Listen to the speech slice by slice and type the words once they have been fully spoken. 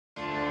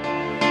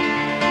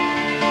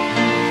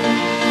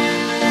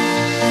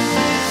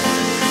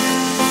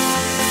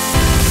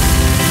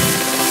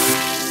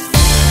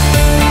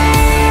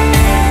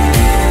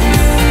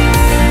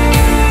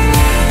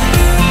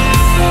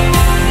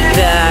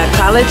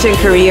College and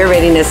Career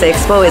Readiness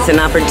Expo is an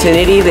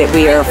opportunity that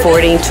we are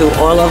affording to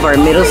all of our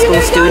middle school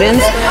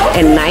students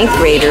and ninth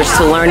graders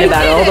to learn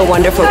about all the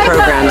wonderful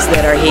programs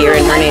that are here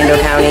in Hernando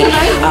County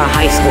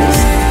high schools.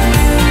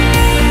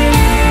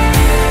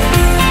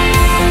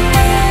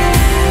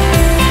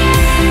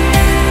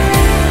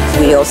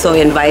 We also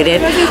invited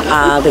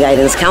the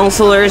guidance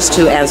counselors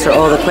to answer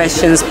all the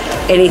questions,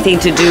 anything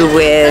to do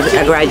with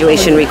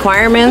graduation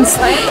requirements,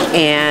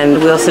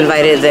 and we also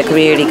invited the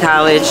community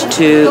college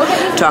to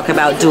talk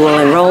about dual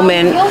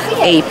enrollment,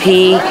 AP,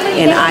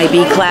 and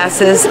IB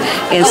classes.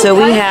 And so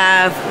we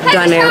have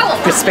done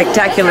a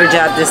spectacular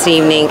job this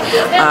evening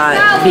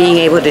being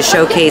able to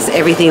showcase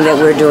everything that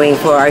we're doing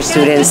for our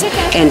students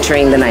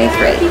entering the ninth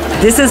grade.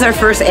 This is our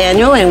first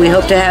annual, and we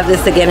hope to have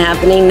this again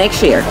happening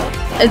next year.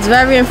 It's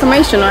very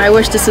informational. I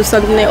wish this was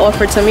something they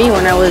offered to me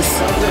when I was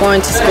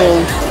going to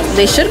school.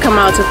 They should come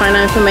out to find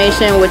out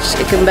information which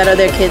it can better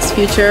their kids'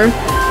 future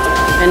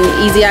and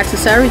easy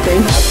access to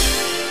everything.